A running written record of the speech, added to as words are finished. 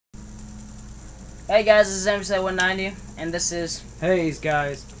Hey guys, this is MC190, and this is Haze,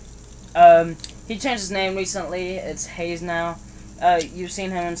 guys. He changed his name recently. It's Haze now. You've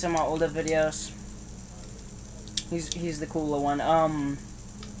seen him in some of our older videos. He's the cooler one.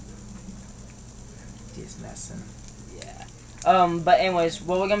 He's messing. Yeah. But anyways,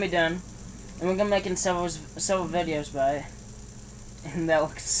 what we're gonna be doing, and we're gonna be making several videos by it. And that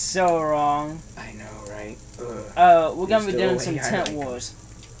looks so wrong. I know, right? We're gonna be doing some tent wars,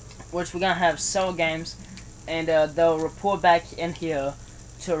 which we're gonna have several games, and they'll report back in here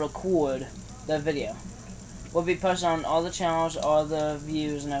to record the video. We'll be posting on all the channels, all the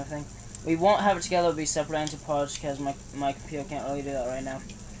views and everything. We won't have it together, it'll be separate into parts because my computer can't really do that right now.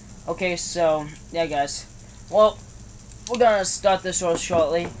 Okay, so yeah guys. Well, we're gonna start this real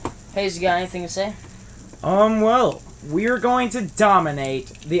shortly. Hayes, you got anything to say? Well, we're going to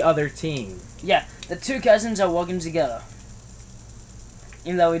dominate the other team. Yeah, the two cousins are working together.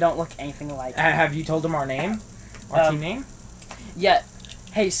 Even though we don't look anything alike. Have you told them our name? Our team name? Yeah,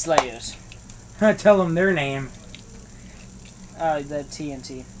 Haze Slayers. Tell them their name. The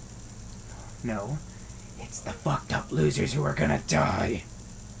TNT. No, it's the fucked up losers who are gonna die.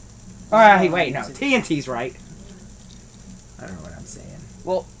 Alright, wait, no, TNT's right. I don't know what I'm saying.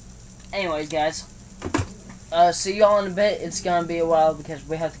 Well, anyways, guys. See y'all in a bit. It's gonna be a while because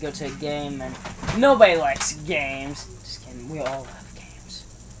we have to go to a game, and nobody likes games. Just kidding, we all have games.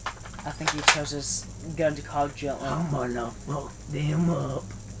 I think he chose his gun to call gently. I'm gonna fuck them up.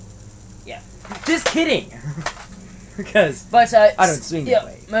 Yeah. Just kidding! Because but, I don't swing that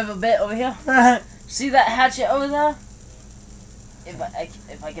way. Move a bit over here. See that hatchet over there?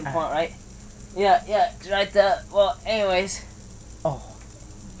 If I can point right. Yeah, it's right there. Well, anyways. Oh,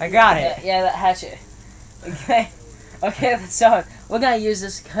 I got it. Yeah, that hatchet. Okay, that's all. We're gonna use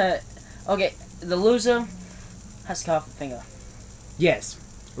this cut. Okay, the loser has to cut off a finger. Yes.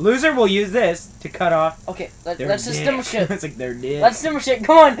 Loser will use this to cut off. Okay, let's just demonstrate. It's like they're dead. Let's demonstrate.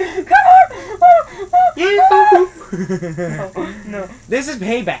 Come on! No. This is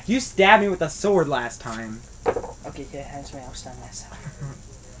payback. You stabbed me with a sword last time. Okay, here, hands me. I'll stab myself.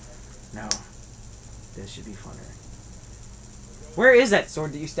 No. This should be funner. Where is that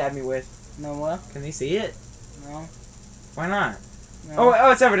sword that you stabbed me with? No what? Can they see it? No. Why not? No.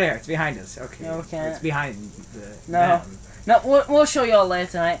 Oh, it's over there. It's behind us. Okay. No, we can't. It's behind the. No. them. No, we'll show y'all later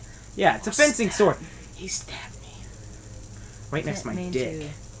tonight. Yeah, it's a fencing sword. He stabbed me. Right next to my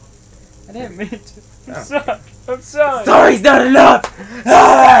dick. I didn't mean to. I'm Oh. sorry. I'm sorry. Sorry's not enough!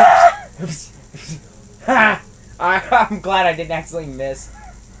 I'm glad I didn't actually miss.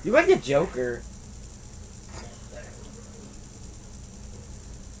 You like a Joker.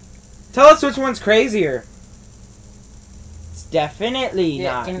 Tell us which one's crazier. It's definitely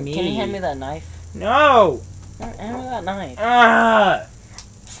not me. Can you hand me that knife? No! Hand me that knife. Oh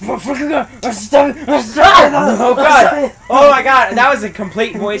god! Oh my god! That was a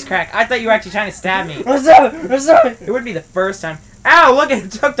complete voice crack. I thought you were actually trying to stab me. What's up? It would be the first time. Ow! Look,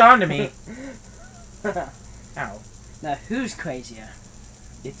 it hooked onto me. Ow. Now who's crazier?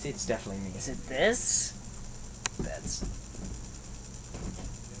 It's definitely me. Is it this? That's.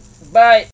 Bye.